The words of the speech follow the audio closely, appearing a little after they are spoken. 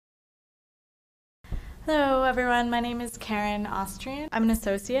Hello everyone, my name is Karen Austrian. I'm an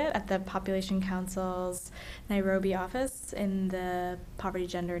associate at the Population Council's Nairobi office in the Poverty,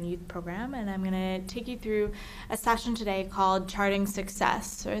 Gender, and Youth program, and I'm going to take you through a session today called Charting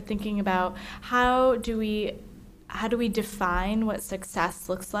Success, or thinking about how do we define what success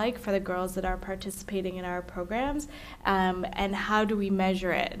looks like for the girls that are participating in our programs, and how do we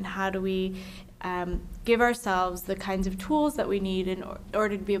measure it, and how do we give ourselves the kinds of tools that we need in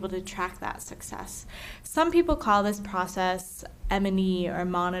order to be able to track that success. Some people call this process M&E, or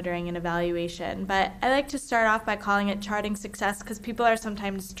monitoring and evaluation, but I like to start off by calling it charting success because people are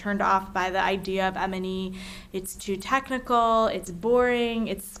sometimes turned off by the idea of M&E. It's too technical, it's boring,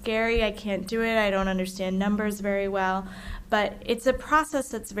 it's scary, I can't do it, I don't understand numbers very well. But it's a process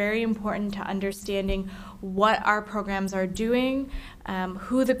that's very important to understanding what our programs are doing,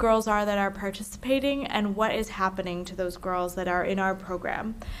 who the girls are that are participating, and what is happening to those girls that are in our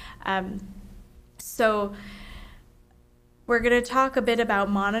program. So we're going to talk a bit about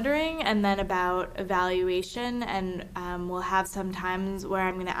monitoring and then about evaluation, and we'll have some times where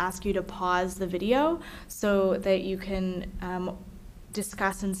I'm going to ask you to pause the video so that you can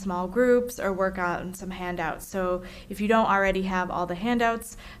discuss in small groups or work on some handouts. So if you don't already have all the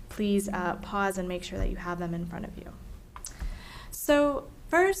handouts, please pause and make sure that you have them in front of you. So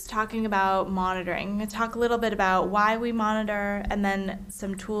first, talking about monitoring, I'm going to talk a little bit about why we monitor, and then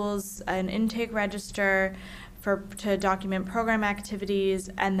some tools, an intake register to document program activities,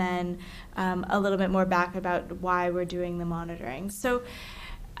 and then a little bit more back about why we're doing the monitoring. So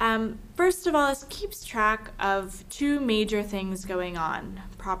first of all, this keeps track of two major things going on,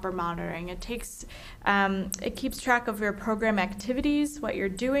 proper monitoring. It keeps track of your program activities, what you're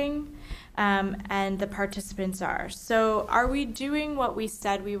doing, and the participants are. So are we doing what we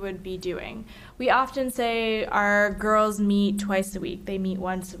said we would be doing? We often say our girls meet twice a week. They meet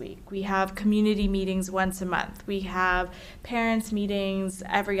once a week. We have community meetings once a month. We have parents meetings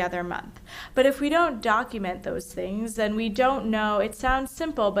every other month. But if we don't document those things, then we don't know. It sounds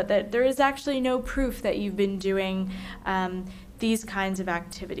simple, but that there is actually no proof that you've been doing these kinds of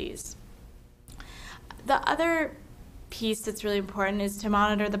activities. The other piece that's really important is to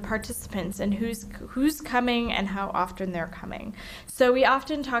monitor the participants and who's coming and how often they're coming. So we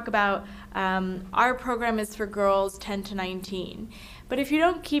often talk about our program is for girls 10 to 19. But if you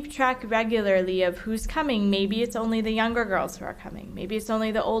don't keep track regularly of who's coming, maybe it's only the younger girls who are coming. Maybe it's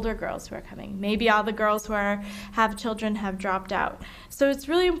only the older girls who are coming. Maybe all the girls who have children have dropped out. So it's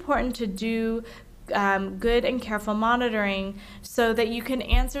really important to do good and careful monitoring so that you can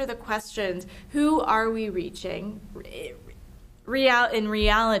answer the questions, who are we reaching in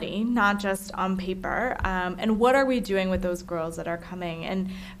reality, not just on paper, and what are we doing with those girls that are coming? And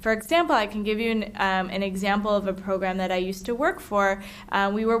for example, I can give you an example of a program that I used to work for.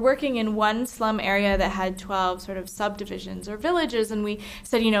 We were working in one slum area that had 12 sort of subdivisions or villages, and we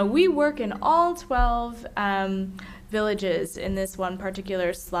said, we work in all 12 villages in this one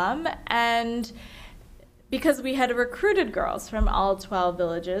particular slum, and because we had recruited girls from all 12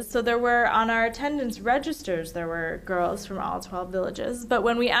 villages. So there were, on our attendance registers, there were girls from all 12 villages. But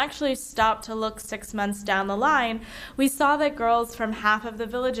when we actually stopped to look 6 months down the line, we saw that girls from half of the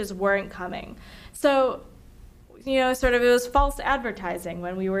villages weren't coming. So, sort of it was false advertising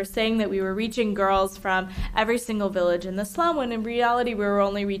when we were saying that we were reaching girls from every single village in the slum, when in reality we were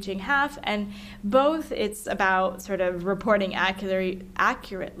only reaching half. And both, it's about sort of reporting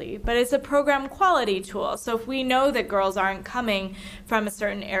accurately, but it's a program quality tool. So if we know that girls aren't coming from a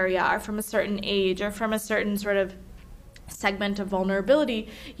certain area or from a certain age or from a certain sort of segment of vulnerability,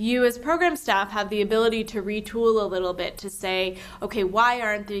 you as program staff have the ability to retool a little bit to say, okay, why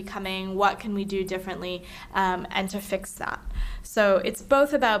aren't they coming? What can we do differently? And to fix that. So it's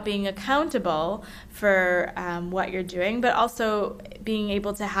both about being accountable for what you're doing, but also being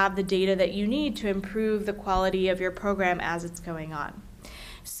able to have the data that you need to improve the quality of your program as it's going on.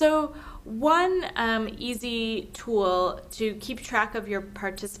 So one easy tool to keep track of your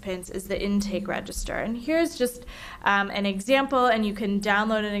participants is the intake register. And here's just an example, and you can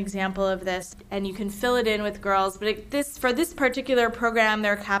download an example of this, and you can fill it in with girls. But for this particular program,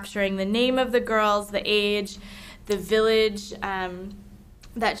 they're capturing the name of the girls, the age, the village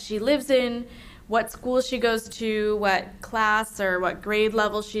that she lives in, what school she goes to, what class or what grade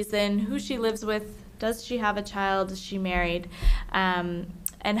level she's in, who she lives with, does she have a child, is she married,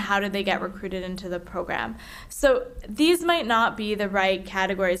 and how did they get recruited into the program. So these might not be the right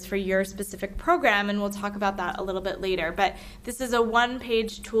categories for your specific program, and we'll talk about that a little bit later. But this is a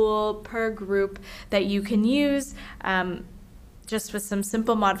one-page tool per group that you can use just with some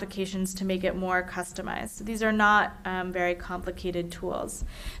simple modifications to make it more customized. So these are not very complicated tools.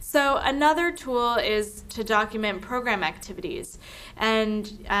 So another tool is to document program activities. And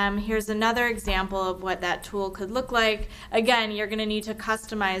here's another example of what that tool could look like. Again, you're going to need to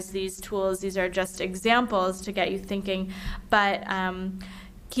customize these tools. These are just examples to get you thinking, but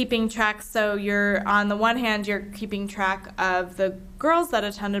keeping track, so you're, on the one hand, you're keeping track of the girls that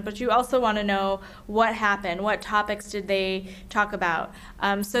attended, but you also want to know what happened, what topics did they talk about.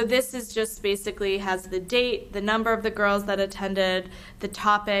 So this is just basically has the date, the number of the girls that attended, the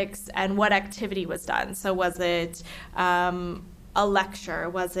topics, and what activity was done. So was it a lecture?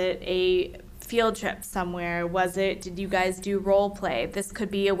 Was it a field trip somewhere? Did you guys do role play? This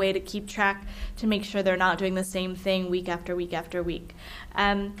could be a way to keep track to make sure they're not doing the same thing week after week after week.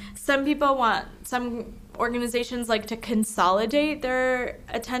 Some organizations like to consolidate their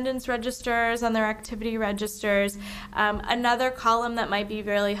attendance registers and their activity registers. Another column that might be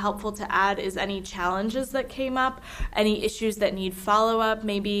really helpful to add is any challenges that came up, any issues that need follow-up.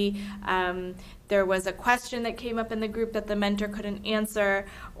 Maybe there was a question that came up in the group that the mentor couldn't answer,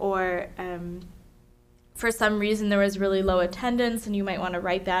 or for some reason there was really low attendance, and you might want to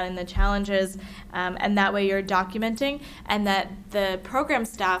write that in the challenges, and that way you're documenting, and that the program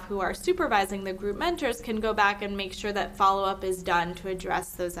staff who are supervising the group mentors can go back and make sure that follow-up is done to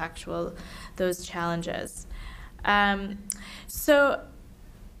address those challenges. So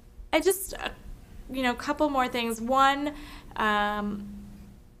I just, a couple more things. One,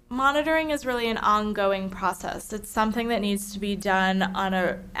 monitoring is really an ongoing process. It's something that needs to be done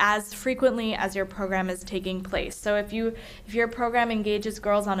as frequently as your program is taking place. So if your program engages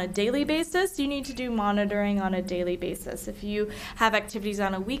girls on a daily basis, you need to do monitoring on a daily basis. If you have activities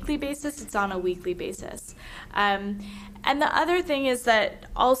on a weekly basis, it's on a weekly basis. And the other thing is that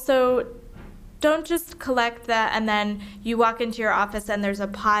also, don't just collect that and then you walk into your office and there's a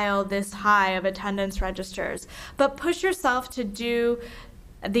pile this high of attendance registers, but push yourself to do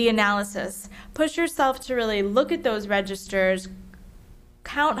the analysis. Push yourself to really look at those registers,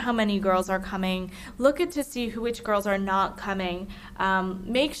 count how many girls are coming, look at to see which girls are not coming,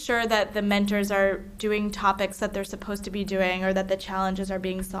 make sure that the mentors are doing topics that they're supposed to be doing, or that the challenges are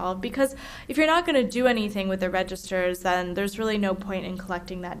being solved, because if you're not going to do anything with the registers, then there's really no point in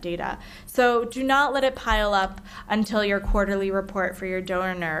collecting that data. So do not let it pile up until your quarterly report for your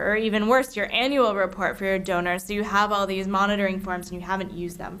donor, or even worse, your annual report for your donor, so you have all these monitoring forms and you haven't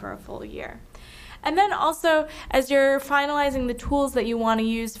used them for a full year. And then also, as you're finalizing the tools that you want to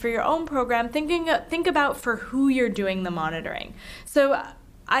use for your own program, think about for who you're doing the monitoring. So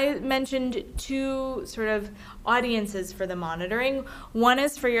I mentioned two sort of audiences for the monitoring. One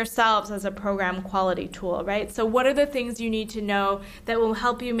is for yourselves as a program quality tool, right? So what are the things you need to know that will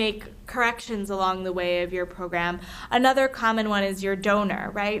help you make corrections along the way of your program? Another common one is your donor,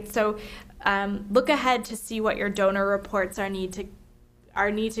 right? So look ahead to see what your donor reports need to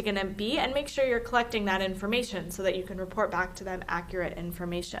going to be, and make sure you're collecting that information so that you can report back to them accurate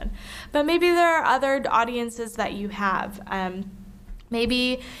information. But maybe there are other audiences that you have.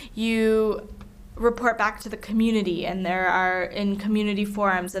 Maybe you report back to the community, and there are in community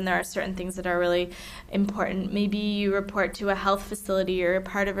forums, and there are certain things that are really important. Maybe you report to a health facility or a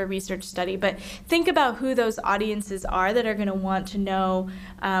part of a research study, but think about who those audiences are that are going to want to know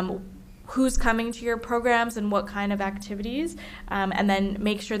who's coming to your programs and what kind of activities, and then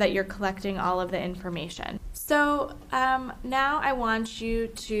make sure that you're collecting all of the information. So now I want you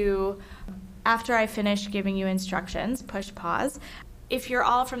to, after I finish giving you instructions, push pause. If you're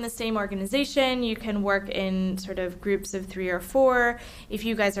all from the same organization, you can work in sort of groups of 3 or 4. If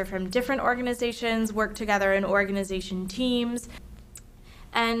you guys are from different organizations, work together in organization teams.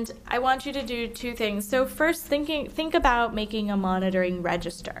 And I want you to do 2 things. So first, think about making a monitoring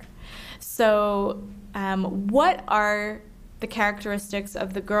register. So what are the characteristics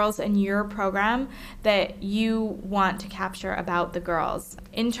of the girls in your program that you want to capture about the girls?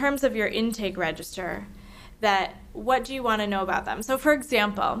 In terms of your intake register, what do you want to know about them? So for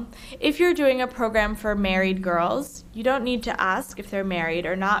example, if you're doing a program for married girls, you don't need to ask if they're married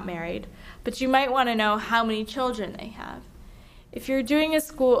or not married, but you might want to know how many children they have. If you're doing a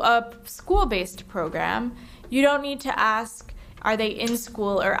school-based program, you don't need to ask, are they in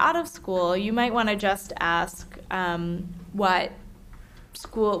school or out of school? You might want to just ask what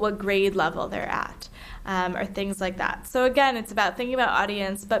grade level they're at, or things like that. So again, it's about thinking about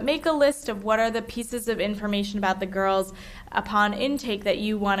audience, but make a list of what are the pieces of information about the girls upon intake that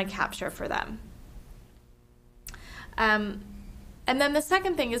you want to capture for them. And And then the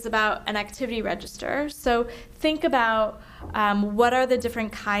second thing is about an activity register. So think about what are the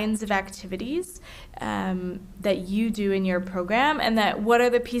different kinds of activities that you do in your program, and that what are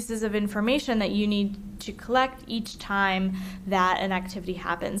the pieces of information that you need to collect each time that an activity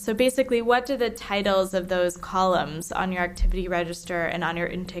happens. So basically, what do the titles of those columns on your activity register and on your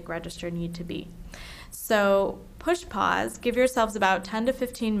intake register need to be? So push pause, give yourselves about 10 to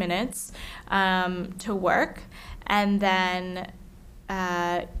 15 minutes to work, and then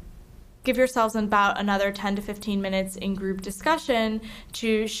give yourselves about another 10 to 15 minutes in group discussion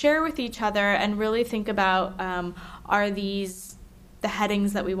to share with each other and really think about, are these the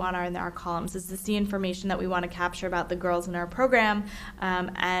headings that we want are in our columns? Is this the information that we want to capture about the girls in our program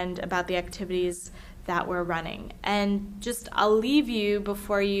and about the activities that we're running? And just I'll leave you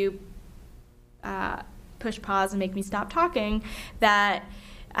before you push pause and make me stop talking, that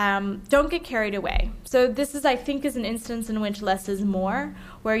don't get carried away. So this is, I think, is an instance in which less is more,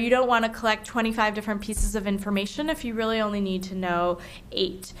 where you don't want to collect 25 different pieces of information if you really only need to know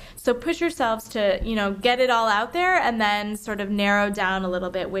 8. So push yourselves to, get it all out there and then sort of narrow down a little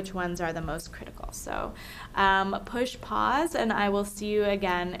bit which ones are the most critical. So push pause, and I will see you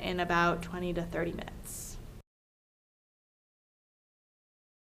again in about 20 to 30 minutes.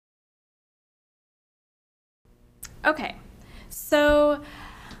 Okay, so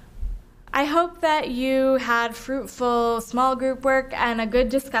I hope that you had fruitful small group work and a good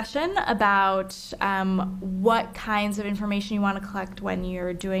discussion about what kinds of information you want to collect when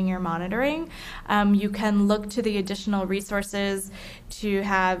you're doing your monitoring. You can look to the additional resources to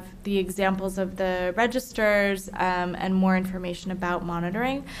have the examples of the registers and more information about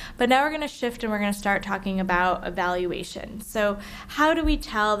monitoring. But now we're going to shift and we're going to start talking about evaluation. So how do we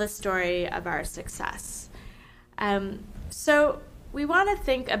tell the story of our success? So we want to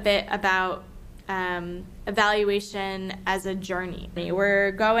think a bit about evaluation as a journey.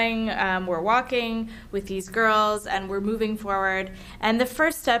 We're walking with these girls and we're moving forward, and the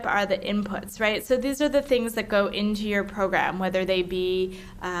first step are the inputs, right? So these are the things that go into your program, whether they be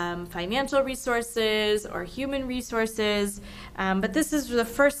financial resources or human resources, but this is the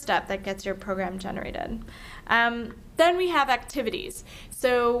first step that gets your program generated. Then we have activities.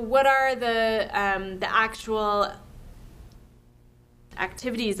 So what are the actual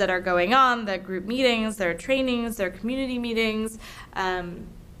activities that are going on, the group meetings, their trainings, their community meetings. And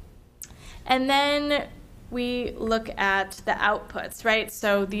then we look at the outputs, right?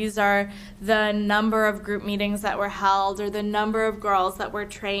 So these are the number of group meetings that were held or the number of girls that were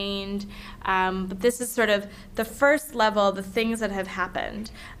trained. But this is sort of the first level, the things that have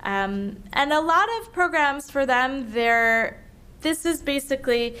happened. And a lot of programs for them, this is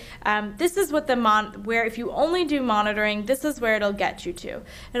basically, this is what where if you only do monitoring, this is where it'll get you to.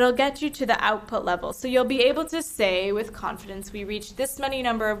 It'll get you to the output level. So you'll be able to say with confidence, we reached this many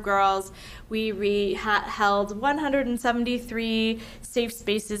number of girls, we held 173 safe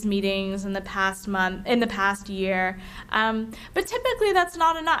spaces meetings in the past year. But typically that's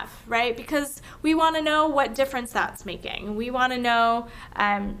not enough, right? Because we want to know what difference that's making. We want to know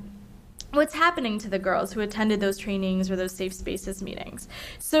what's happening to the girls who attended those trainings or those safe spaces meetings.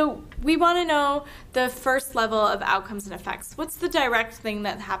 So we want to know the first level of outcomes and effects. What's the direct thing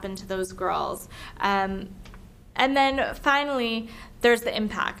that happened to those girls? And then finally, there's the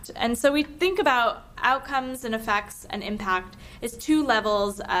impact. And so we think about outcomes and effects and impact as two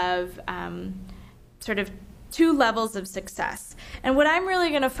levels of success. And what I'm really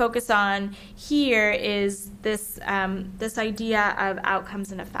going to focus on here is this idea of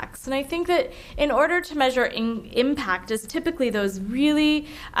outcomes and effects. And I think that in order to measure impact is typically those really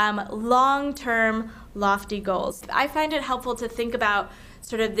long-term, lofty goals. I find it helpful to think about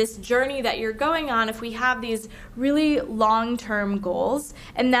sort of this journey that you're going on if we have these really long-term goals,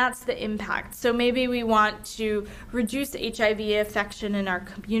 and that's the impact. So maybe we want to reduce HIV infection in our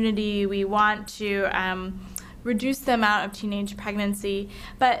community, we want to reduce the amount of teenage pregnancy,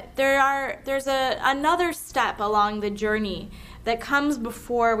 but there's another step along the journey that comes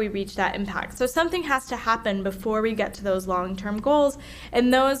before we reach that impact. So something has to happen before we get to those long-term goals,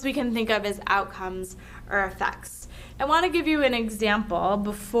 and those we can think of as outcomes or effects. I want to give you an example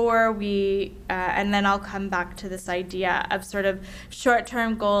before and then I'll come back to this idea of sort of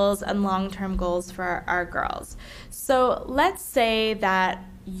short-term goals and long-term goals for our girls. So let's say that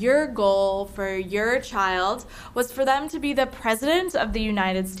your goal for your child was for them to be the President of the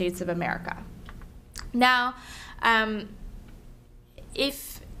United States of America. Now,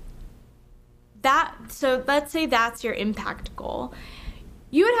 so let's say that's your impact goal.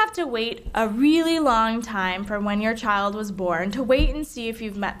 you would have to wait a really long time from when your child was born to wait and see if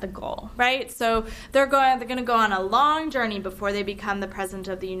you've met the goal, right? So they're going to go on a long journey before they become the President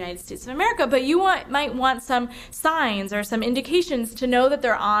of the United States of America, but you might want some signs or some indications to know that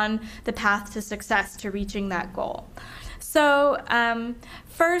they're on the path to success, to reaching that goal. So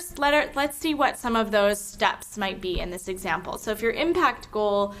first, let's see what some of those steps might be in this example. So if your impact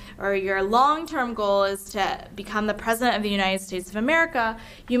goal or your long-term goal is to become the President of the United States of America,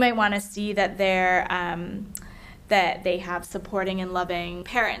 you might want to see that that they have supporting and loving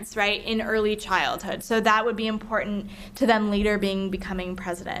parents, right, in early childhood. So that would be important to them later becoming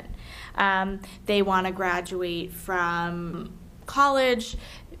president. They want to graduate from college.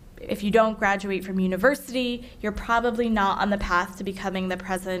 If you don't graduate from university, you're probably not on the path to becoming the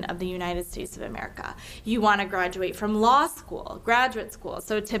President of the United States of America. You want to graduate from law school, graduate school.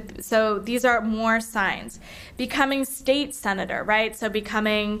 So these are more signs. Becoming state senator, right? So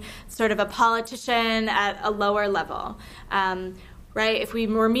becoming sort of a politician at a lower level. Right? If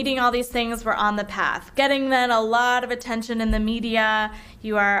we're meeting all these things, we're on the path. Getting then a lot of attention in the media,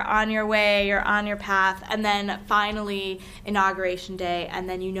 you are on your way, you're on your path, and then finally Inauguration Day, and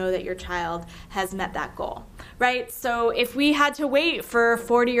then you know that your child has met that goal, right? So if we had to wait for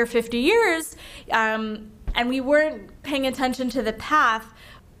 40 or 50 years, and we weren't paying attention to the path,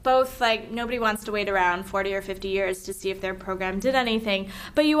 both, like, nobody wants to wait around 40 or 50 years to see if their program did anything,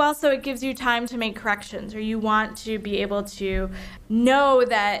 but it gives you time to make corrections, or you want to be able to know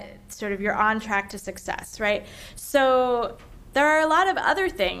that sort of you're on track to success, right? So there are a lot of other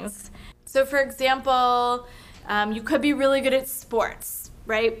things. So for example, you could be really good at sports,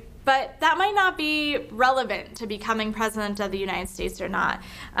 right? But that might not be relevant to becoming President of the United States or not.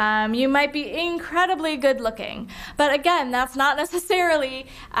 You might be incredibly good looking. But again, that's not necessarily,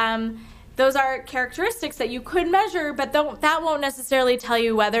 those are characteristics that you could measure, but that won't necessarily tell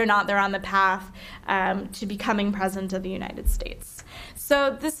you whether or not they're on the path to becoming President of the United States.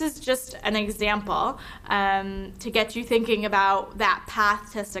 So this is just an example to get you thinking about that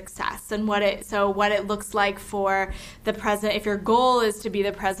path to success and what it looks like for the president, if your goal is to be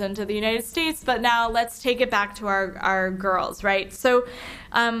the President of the United States. But now let's take it back to our girls, right? So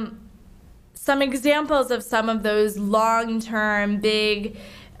some examples of some of those long-term big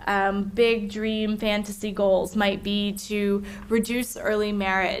dream fantasy goals might be to reduce early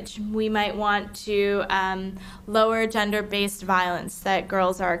marriage. We might want to lower gender-based violence that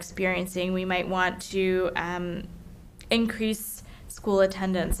girls are experiencing. We might want to increase school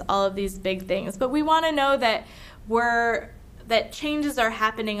attendance, all of these big things. But we want to know that that changes are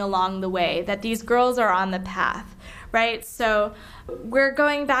happening along the way, that these girls are on the path, right? So we're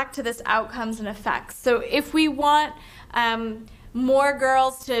going back to this outcomes and effects. So if we want more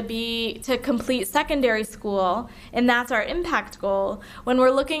girls to complete secondary school, and that's our impact goal, when we're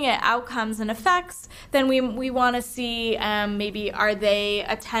looking at outcomes and effects, then we want to see maybe, are they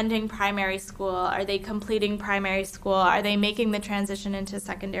attending primary school? Are they completing primary school? Are they making the transition into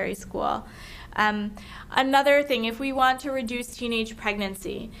secondary school? Another thing, if we want to reduce teenage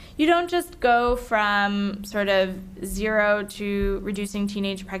pregnancy, you don't just go from sort of 0 to reducing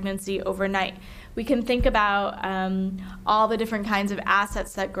teenage pregnancy overnight. We can think about all the different kinds of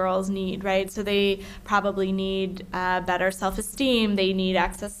assets that girls need, right? So they probably need better self-esteem, they need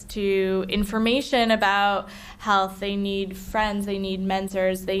access to information about health, they need friends, they need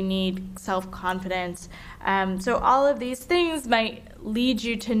mentors, they need self-confidence. So all of these things might lead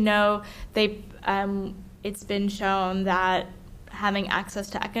you to know it's been shown that having access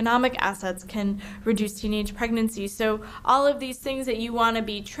to economic assets can reduce teenage pregnancy. So all of these things that you want to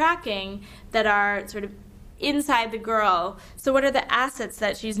be tracking that are sort of inside the girl. So what are the assets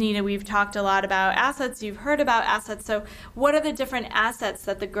that she's needed? We've talked a lot about assets. You've heard about assets. So what are the different assets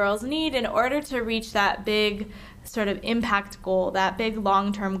that the girls need in order to reach that big sort of impact goal, that big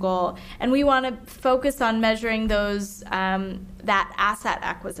long-term goal? And we want to focus on measuring those, that asset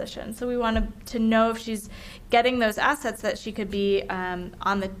acquisition. So we want to know if she's getting those assets that she could be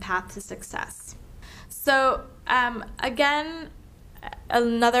on the path to success. So again,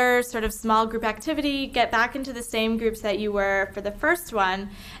 another sort of small group activity, get back into the same groups that you were for the first one,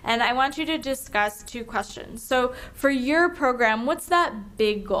 and I want you to discuss 2 questions. So for your program, what's that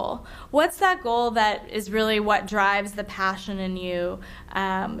big goal? What's that goal that is really what drives the passion in you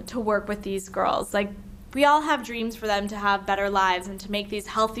to work with these girls? Like, we all have dreams for them to have better lives and to make these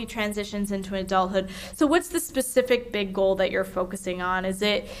healthy transitions into adulthood. So what's the specific big goal that you're focusing on? Is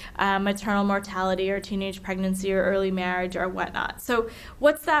it maternal mortality or teenage pregnancy or early marriage or whatnot? So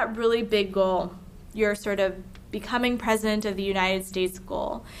what's that really big goal you're sort of becoming president of the United States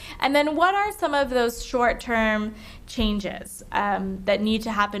goal? And then what are some of those short-term changes that need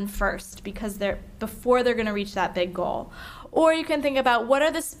to happen first before they're going to reach that big goal? Or you can think about what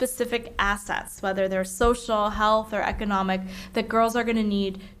are the specific assets, whether they're social, health, or economic, that girls are going to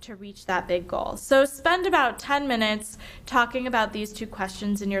need to reach that big goal. So spend about 10 minutes talking about these two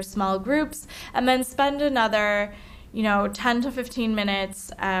questions in your small groups, and then spend another 10 to 15 minutes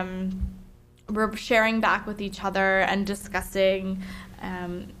sharing back with each other and discussing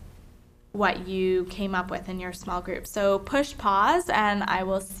what you came up with in your small group. So push pause, and I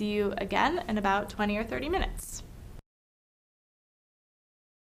will see you again in about 20 or 30 minutes.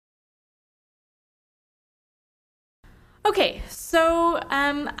 Okay, so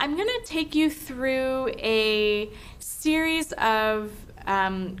I'm going to take you through a series of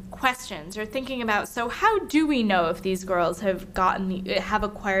questions or thinking about, so how do we know if these girls have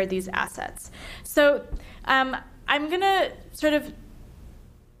acquired these assets? So I'm going to sort of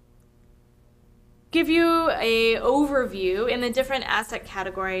give you a overview in the different asset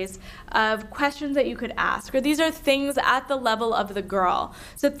categories of questions that you could ask. Or these are things at the level of the girl.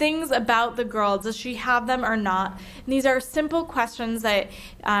 So things about the girl, does she have them or not? And these are simple questions that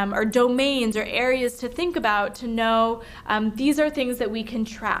are domains or areas to think about to know these are things that we can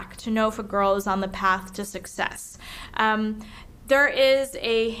track to know if a girl is on the path to success. There is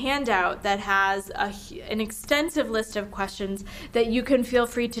a handout that has an extensive list of questions that you can feel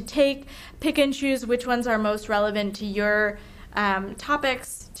free to pick and choose which ones are most relevant to your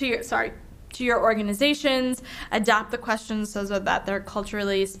topics, to your organizations. Adapt the questions so that they're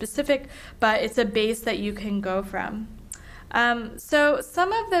culturally specific, but it's a base that you can go from. So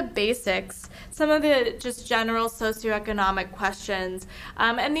some of the basics, some of the just general socioeconomic questions,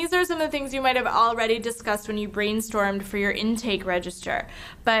 and these are some of the things you might have already discussed when you brainstormed for your intake register.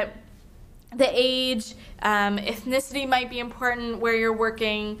 But the age, ethnicity might be important, where you're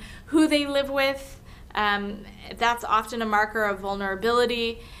working, who they live with, that's often a marker of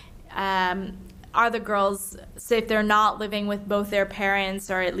vulnerability. Are the girls, say if they're not living with both their parents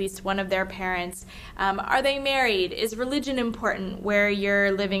or at least one of their parents, are they married? Is religion important where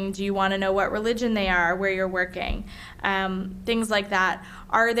you're living? Do you want to know what religion they are, where you're working? Things like that.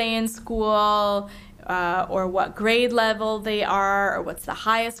 Are they in school? Or what grade level they are, or what's the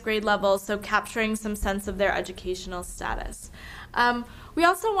highest grade level, so capturing some sense of their educational status. We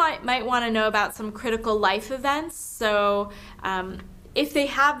also might want to know about some critical life events, so if they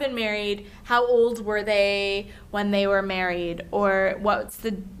have been married, how old were they when they were married, or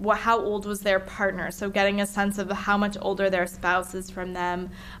how old was their partner, so getting a sense of how much older their spouse is from them.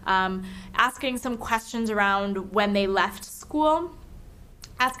 Asking some questions around when they left school.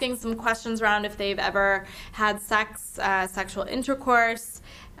 Asking some questions around if they've ever had sex, sexual intercourse,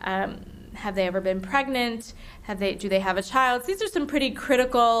 have they ever been pregnant, do they have a child? So these are some pretty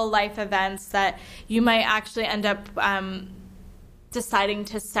critical life events that you might actually end up deciding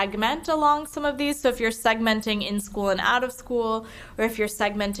to segment along some of these. So if you're segmenting in school and out of school, or if you're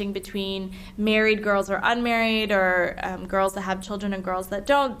segmenting between married girls or unmarried, or girls that have children and girls that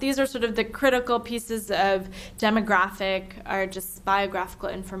don't, these are sort of the critical pieces of demographic or just biographical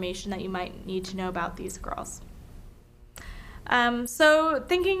information that you might need to know about these girls. So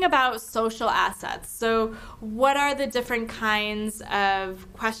thinking about social assets. So what are the different kinds of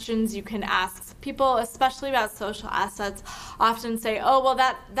questions you can ask? People, especially about social assets, often say, oh, well,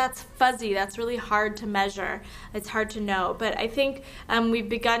 that's fuzzy. That's really hard to measure. It's hard to know. But I think we've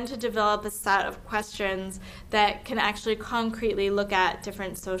begun to develop a set of questions that can actually concretely look at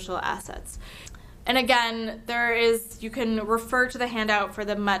different social assets. And again, you can refer to the handout for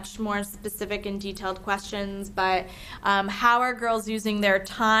the much more specific and detailed questions, but how are girls using their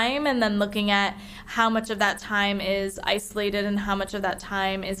time, and then looking at how much of that time is isolated and how much of that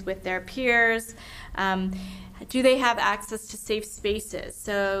time is with their peers. Do they have access to safe spaces?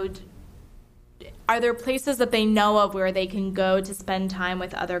 So are there places that they know of where they can go to spend time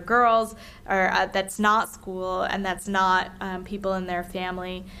with other girls, or that's not school and that's not people in their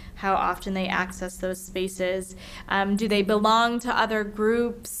family? How often they access those spaces? Do they belong to other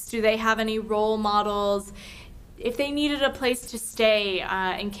groups? Do they have any role models? If they needed a place to stay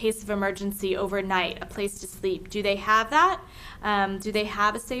in case of emergency overnight, a place to sleep, do they have that? Do they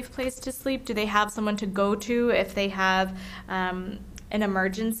have a safe place to sleep? Do they have someone to go to if they have an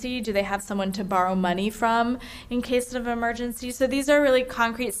emergency? Do they have someone to borrow money from in case of emergency? So these are really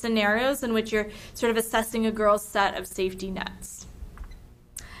concrete scenarios in which you're sort of assessing a girl's set of safety nets.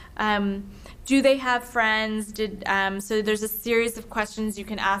 Do they have friends? So there's a series of questions you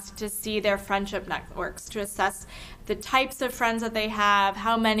can ask to see their friendship networks, to assess the types of friends that they have,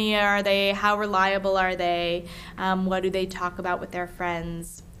 how many are they, how reliable are they, what do they talk about with their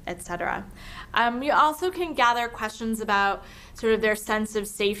friends, etc. You also can gather questions about sort of their sense of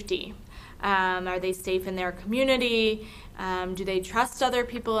safety. Are they safe in their community? Do they trust other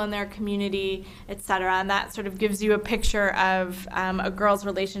people in their community, etc.? And that sort of gives you a picture of a girl's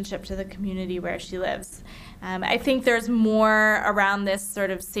relationship to the community where she lives. I think there's more around this sort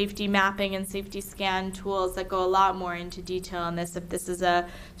of safety mapping and safety scan tools that go a lot more into detail on this, if this is a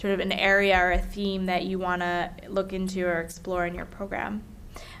sort of an area or a theme that you want to look into or explore in your program.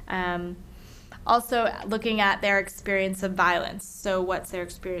 Also looking at their experience of violence. So what's their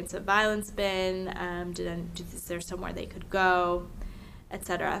experience of violence been? Is there somewhere they could go,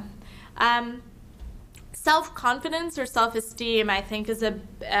 etc. Self-confidence or self-esteem, I think, is an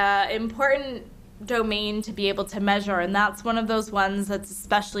important domain to be able to measure, and that's one of those ones that's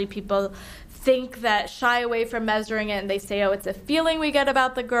especially people think that shy away from measuring it, and they say, oh, it's a feeling we get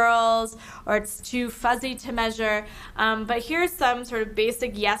about the girls, or it's too fuzzy to measure. But here's some sort of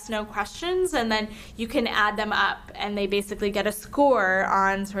basic yes-no questions, and then you can add them up, and they basically get a score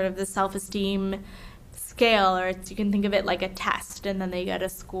on sort of the self-esteem scale, or you can think of it like a test, and then they get a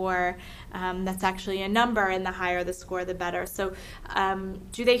score that's actually a number, and the higher the score, the better. So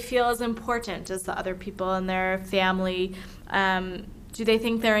do they feel as important as the other people in their family? Do they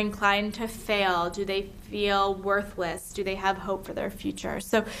think they're inclined to fail? Do they feel worthless? Do they have hope for their future?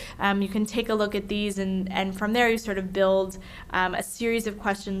 So you can take a look at these, and from there you sort of build a series of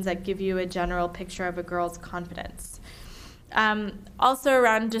questions that give you a general picture of a girl's confidence. Also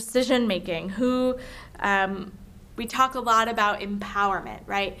around decision making, we talk a lot about empowerment,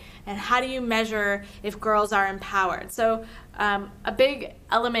 right? And how do you measure if girls are empowered? So a big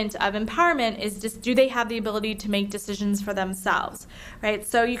element of empowerment is just, do they have the ability to make decisions for themselves, right?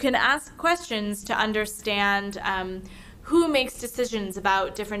 So you can ask questions to understand who makes decisions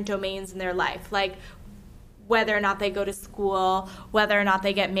about different domains in their life, like whether or not they go to school, whether or not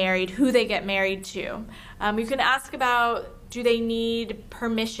they get married, who they get married to. You can ask about, do they need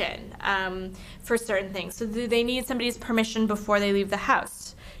permission for certain things? So do they need somebody's permission before they leave the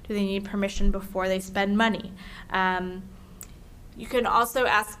house? Do they need permission before they spend money? You can also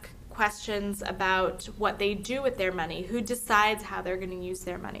ask questions about what they do with their money. Who decides how they're going to use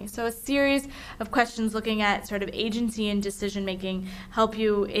their money? So a series of questions looking at sort of agency and decision making help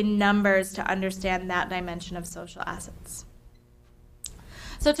you in numbers to understand that dimension of social assets.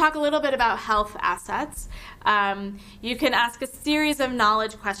 So talk a little bit about health assets. You can ask a series of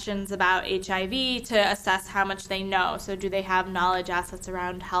knowledge questions about HIV to assess how much they know. So do they have knowledge assets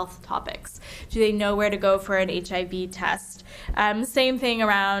around health topics? Do they know where to go for an HIV test? Same thing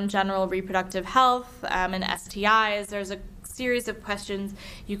around general reproductive health and STIs. There's a series of questions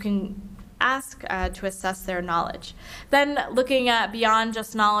you can ask to assess their knowledge. Then looking at beyond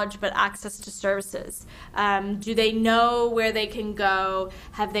just knowledge, but access to services. Do they know where they can go?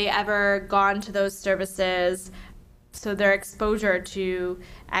 Have they ever gone to those services? So their exposure to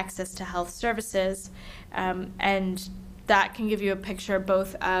access to health services. And that can give you a picture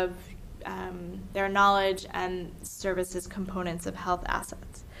both of their knowledge and services components of health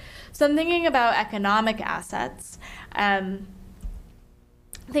assets. So I'm thinking about economic assets.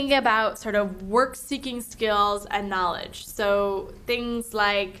 Thinking about sort of work-seeking skills and knowledge. So things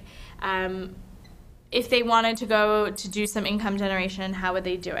like if they wanted to go to do some income generation, how would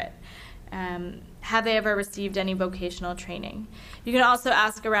they do it? Have they ever received any vocational training? You can also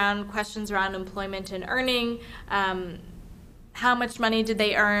ask around questions around employment and earning. How much money did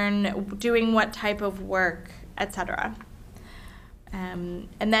they earn? Doing what type of work, etc.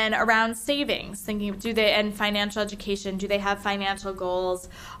 And then around savings, thinking, and financial education, do they have financial goals?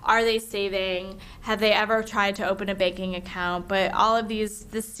 Are they saving? Have they ever tried to open a banking account? But all of this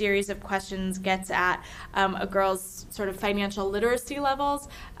series of questions gets at a girl's sort of financial literacy levels,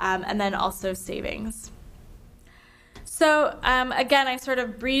 and then also savings. So again, I sort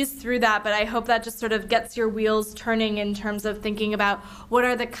of breezed through that, but I hope that just sort of gets your wheels turning in terms of thinking about what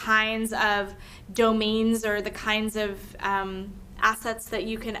are the kinds of domains or the kinds of assets that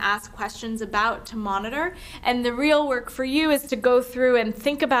you can ask questions about to monitor. And the real work for you is to go through and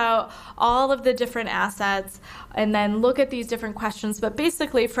think about all of the different assets and then look at these different questions. But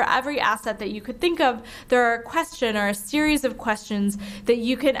basically, for every asset that you could think of, there are a question or a series of questions that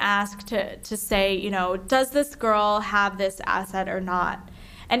you can ask to say, you know, does this girl have this asset or not?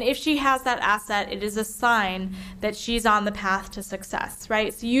 And if she has that asset, it is a sign that she's on the path to success,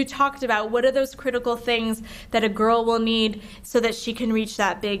 right? So you talked about what are those critical things that a girl will need so that she can reach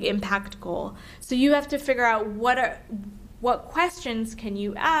that big impact goal. So you have to figure out what questions can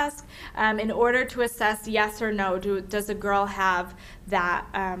you ask in order to assess yes or no, does a girl have that,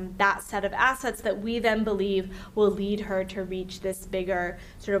 that set of assets that we then believe will lead her to reach this bigger,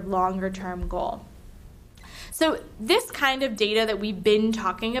 sort of longer term goal. So this kind of data that we've been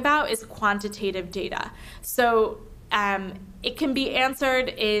talking about is quantitative data. So it can be answered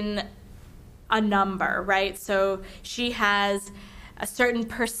in a number, right? So she has a certain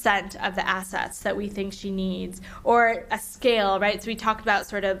percent of the assets that we think she needs, or a scale, right? So we talked about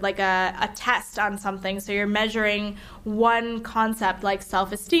sort of like a test on something. So you're measuring one concept like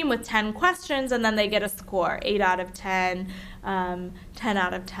self-esteem with 10 questions, and then they get a score, 8 out of 10, 10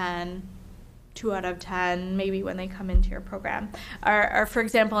 out of 10, 2 out of 10, maybe when they come into your program. Or for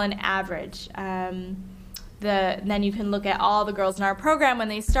example, an average. Then you can look at all the girls in our program. When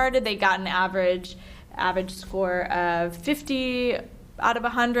they started, they got an average score of 50 out of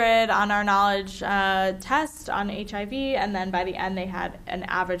 100 on our knowledge test on HIV, and then by the end they had an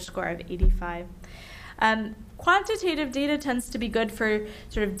average score of 85. Quantitative data tends to be good for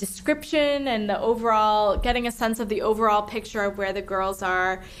sort of description and the overall, getting a sense of the overall picture of where the girls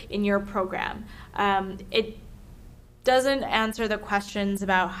are in your program. It doesn't answer the questions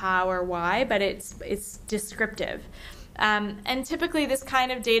about how or why, but it's descriptive. And typically this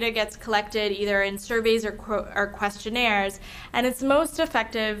kind of data gets collected either in surveys or questionnaires, and it's most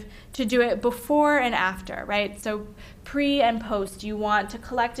effective to do it before and after, right? So pre and post, you want to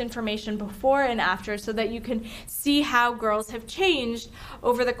collect information before and after so that you can see how girls have changed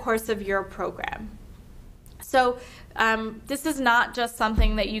over the course of your program. So this is not just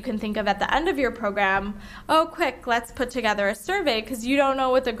something that you can think of at the end of your program, oh, quick, let's put together a survey, because you don't know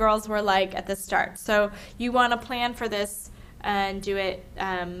what the girls were like at the start. So you want to plan for this and do it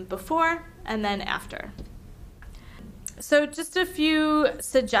before and then after. So just a few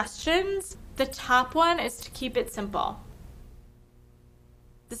suggestions. The top one is to keep it simple.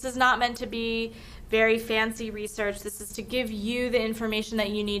 This is not meant to be very fancy research. This is to give you the information that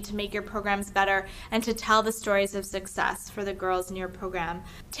you need to make your programs better and to tell the stories of success for the girls in your program.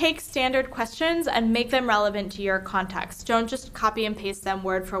 Take standard questions and make them relevant to your context. Don't just copy and paste them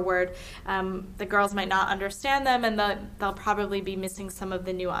word for word. The girls might not understand them, and they'll probably be missing some of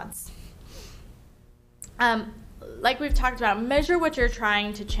the nuance. Like we've talked about, measure what you're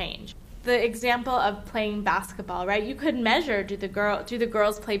trying to change. The example of playing basketball, right? You could measure, do the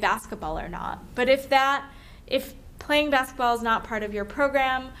girls play basketball or not? But if playing basketball is not part of your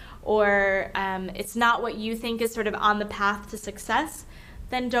program, or it's not what you think is sort of on the path to success,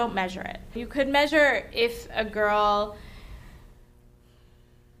 then don't measure it. You could measure if a girl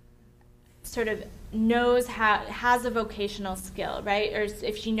sort of has a vocational skill, right? Or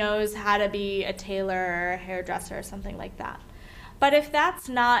if she knows how to be a tailor or a hairdresser or something like that. But if that's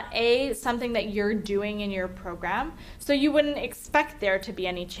not something that you're doing in your program, so you wouldn't expect there to be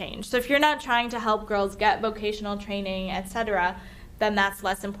any change. So if you're not trying to help girls get vocational training, etc., then that's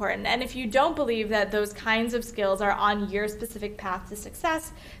less important. And if you don't believe that those kinds of skills are on your specific path to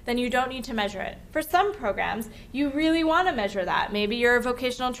success, then you don't need to measure it. For some programs, you really want to measure that. Maybe you're a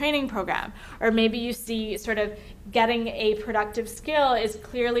vocational training program, or maybe you see sort of getting a productive skill is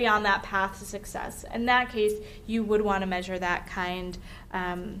clearly on that path to success. In that case, you would want to measure that kind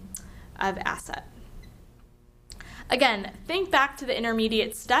of asset. Again, think back to the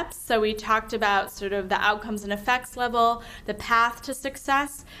intermediate steps. So we talked about sort of the outcomes and effects level, the path to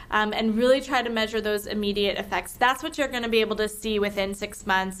success, and really try to measure those immediate effects. That's what you're going to be able to see within 6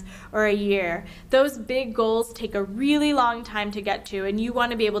 months or a year. Those big goals take a really long time to get to, and you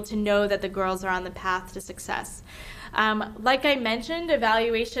want to be able to know that the girls are on the path to success. Like I mentioned,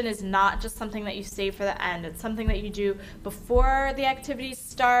 evaluation is not just something that you save for the end. It's something that you do before the activities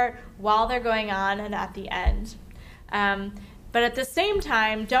start, while they're going on, and at the end. But at the same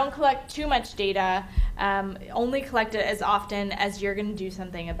time, don't collect too much data. Only collect it as often as you're going to do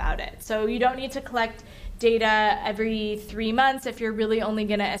something about it. So you don't need to collect data every 3 months if you're really only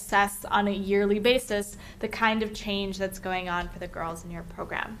going to assess on a yearly basis the kind of change that's going on for the girls in your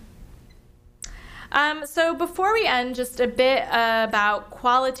program. So before we end, just a bit about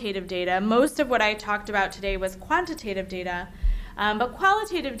qualitative data. Most of what I talked about today was quantitative data, but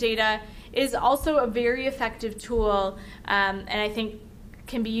qualitative data is also a very effective tool, and I think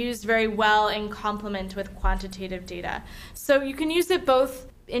can be used very well in complement with quantitative data. So you can use it both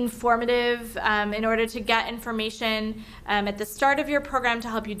informative in order to get information at the start of your program to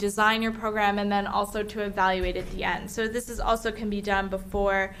help you design your program, and then also to evaluate at the end. So this is also can be done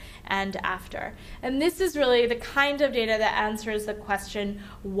before and after. And this is really the kind of data that answers the question,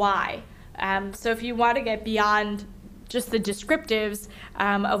 why? So if you want to get beyond just the descriptives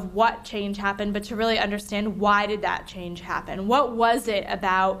of what change happened, but to really understand why did that change happen? What was it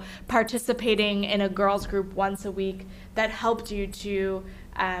about participating in a girls group once a week that helped you to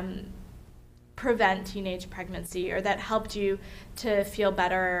prevent teenage pregnancy, or that helped you to feel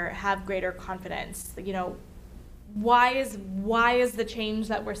better, have greater confidence? You know, why is the change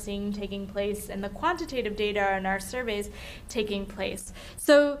that we're seeing taking place in the quantitative data in our surveys taking place?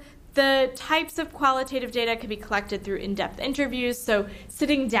 So the types of qualitative data can be collected through in-depth interviews, so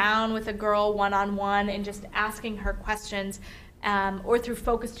sitting down with a girl one-on-one and just asking her questions, or through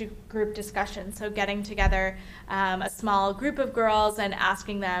focus group discussions, so getting together a small group of girls and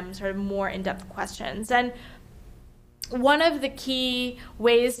asking them sort of more in-depth questions. And one of the key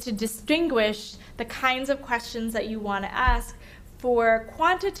ways to distinguish the kinds of questions that you want to ask for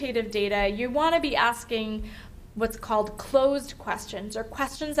quantitative data, you want to be asking what's called closed questions, or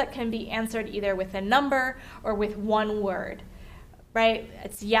questions that can be answered either with a number or with one word, right?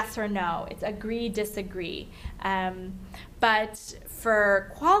 It's yes or no, it's agree, disagree. But for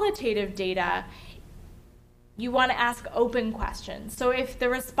qualitative data, you want to ask open questions. So if the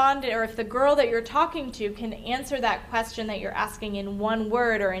respondent, or if the girl that you're talking to can answer that question that you're asking in one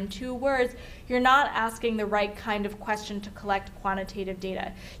word or in 2 words, you're not asking the right kind of question to collect quantitative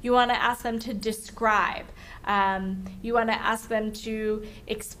data. You want to ask them to describe. You want to ask them to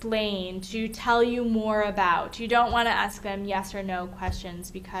explain, to tell you more about. You don't want to ask them yes or no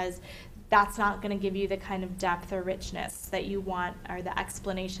questions, because that's not going to give you the kind of depth or richness that you want, or the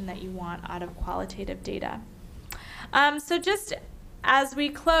explanation that you want out of qualitative data. So just as we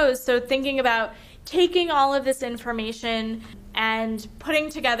close, so thinking about taking all of this information and putting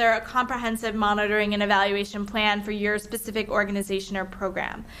together a comprehensive monitoring and evaluation plan for your specific organization or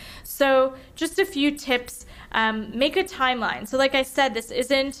program. So just a few tips. Make a timeline. So like I said, this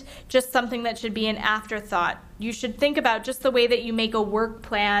isn't just something that should be an afterthought. You should think about just the way that you make a work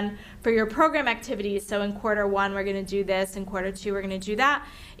plan for your program activities. So in quarter 1, we're going to do this. In quarter 2, we're going to do that.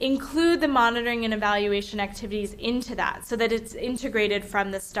 Include the monitoring and evaluation activities into that so that it's integrated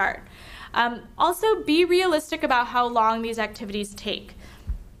from the start. Also, be realistic about how long these activities take,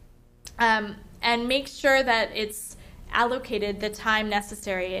 and make sure that it's allocated the time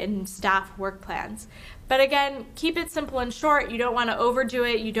necessary in staff work plans. But again, keep it simple and short. You don't want to overdo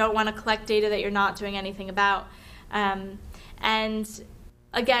it. You don't want to collect data that you're not doing anything about. And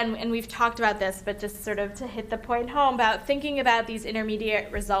again, and we've talked about this, but just sort of to hit the point home about thinking about these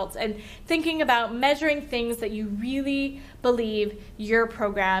intermediate results and thinking about measuring things that you really believe your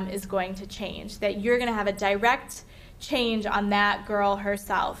program is going to change, that you're going to have a direct change on that girl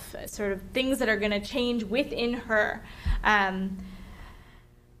herself, sort of things that are going to change within her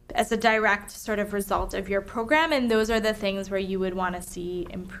as a direct sort of result of your program, and those are the things where you would want to see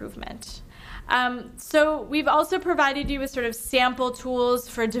improvement. So we've also provided you with sort of sample tools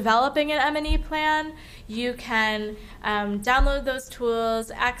for developing an M&E plan. You can download those tools,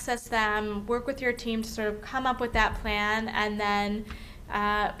 access them, work with your team to sort of come up with that plan, and then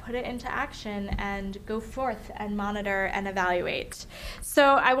put it into action and go forth and monitor and evaluate.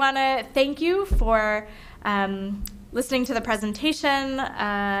 So I want to thank you for listening to the presentation,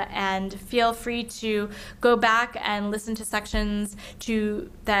 and feel free to go back and listen to sections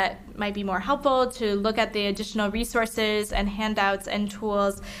that might be more helpful, to look at the additional resources and handouts and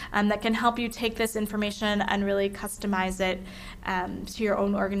tools that can help you take this information and really customize it to your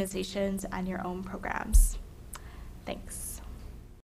own organizations and your own programs. Thanks.